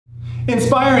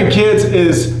Inspiring kids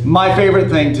is my favorite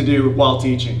thing to do while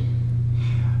teaching.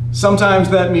 Sometimes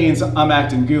that means I'm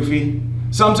acting goofy.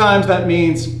 Sometimes that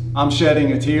means I'm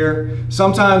shedding a tear.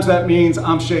 Sometimes that means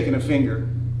I'm shaking a finger.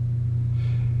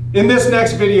 In this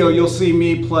next video, you'll see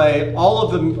me play all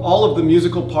of the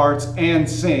musical parts and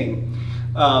sing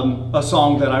a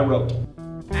song that I wrote.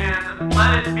 And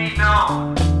let it be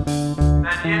known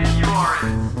that if you are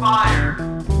inspired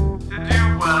to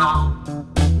do well,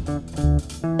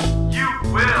 you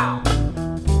will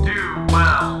do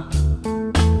well.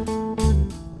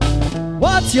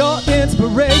 What's your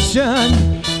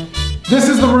inspiration? This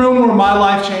is the room where my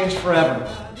life changed forever.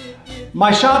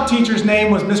 My shop teacher's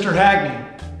name was Mr. Hagney.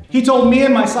 He told me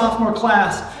and my sophomore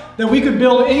class that we could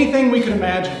build anything we could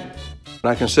imagine.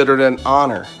 I consider it an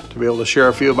honor to be able to share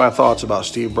a few of my thoughts about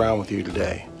Steve Browne with you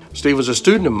today. Steve was a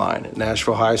student of mine at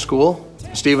Nashville High School.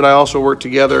 Steve and I also worked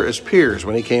together as peers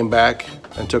when he came back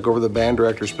and took over the band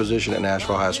director's position at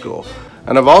Nashville High School.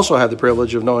 And I've also had the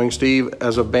privilege of knowing Steve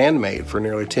as a bandmate for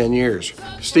nearly 10 years.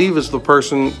 Steve is the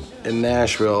person in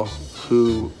Nashville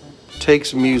who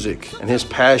takes music and his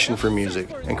passion for music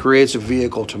and creates a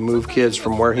vehicle to move kids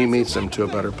from where he meets them to a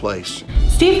better place.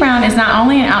 Steve Browne is not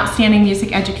only an outstanding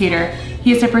music educator,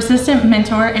 he is a persistent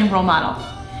mentor and role model.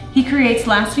 He creates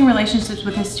lasting relationships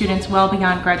with his students well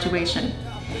beyond graduation.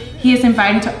 He is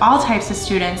inviting to all types of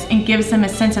students and gives them a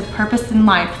sense of purpose in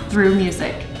life through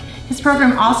music. His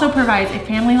program also provides a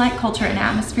family-like culture and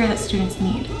atmosphere that students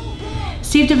need.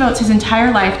 Steve devotes his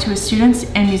entire life to his students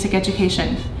and music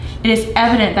education. It is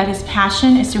evident that his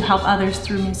passion is to help others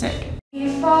through music.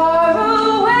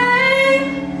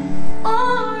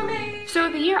 So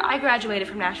the year I graduated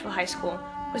from Nashville High School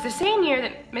was the same year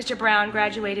that Mr. Browne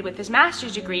graduated with his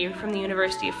master's degree from the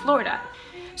University of Florida.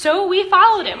 So we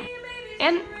followed him,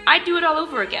 and I'd do it all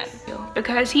over again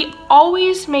because he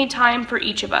always made time for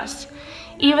each of us.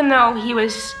 Even though he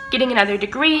was getting another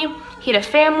degree, he had a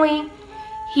family,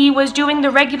 he was doing the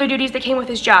regular duties that came with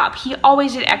his job. He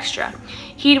always did extra.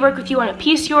 He'd work with you on a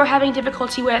piece you were having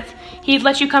difficulty with. He'd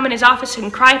let you come in his office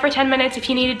and cry for 10 minutes if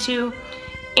you needed to.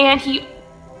 And he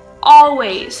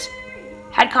always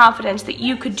had confidence that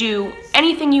you could do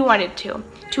anything you wanted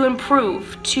to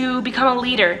improve, to become a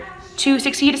leader, to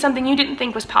succeed at something you didn't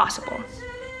think was possible.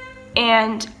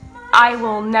 And I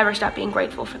will never stop being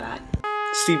grateful for that.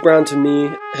 Steve Browne to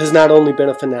me has not only been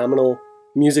a phenomenal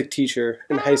music teacher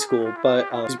in high school, but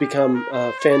he's become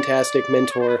a fantastic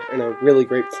mentor and a really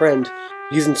great friend.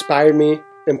 He's inspired me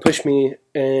and pushed me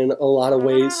in a lot of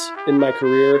ways in my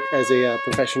career as a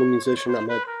professional musician. I'm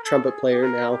a trumpet player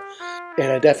now,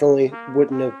 and I definitely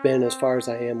wouldn't have been as far as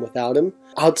I am without him.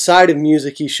 Outside of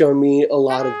music, he's shown me a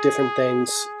lot of different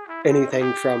things,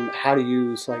 anything from how to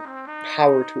use like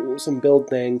power tools and build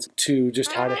things to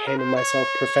just how to handle myself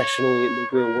professionally in the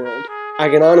real world. I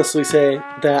can honestly say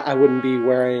that I wouldn't be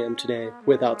where I am today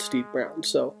without Steve Browne,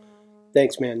 so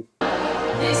thanks, man.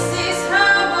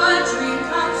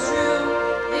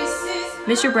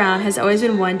 Mr. Browne has always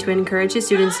been one to encourage his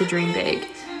students to dream big.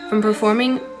 From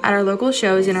performing at our local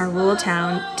shows in our rural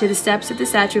town, to the steps of the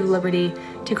Statue of Liberty,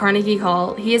 to Carnegie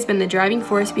Hall, he has been the driving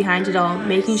force behind it all,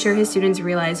 making sure his students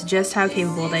realize just how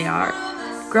capable they are.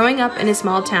 Growing up in a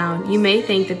small town, you may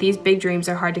think that these big dreams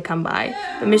are hard to come by,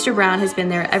 but Mr. Browne has been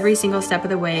there every single step of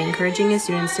the way, encouraging his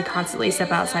students to constantly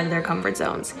step outside of their comfort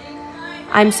zones.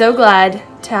 I'm so glad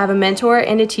to have a mentor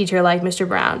and a teacher like Mr.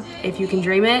 Browne. If you can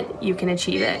dream it, you can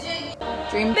achieve it.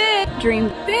 Dream big. Dream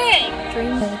big.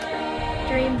 Dream big.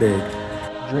 Dream big.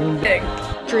 Dream big.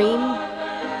 Dream.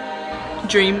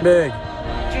 Dream big.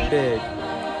 Dream big.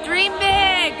 Dream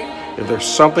big. If there's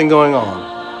something going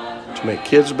on to make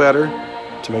kids better,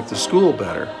 to make the school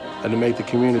better, and to make the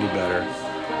community better,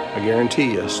 I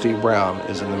guarantee you Steve Browne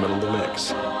is in the middle of the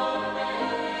mix.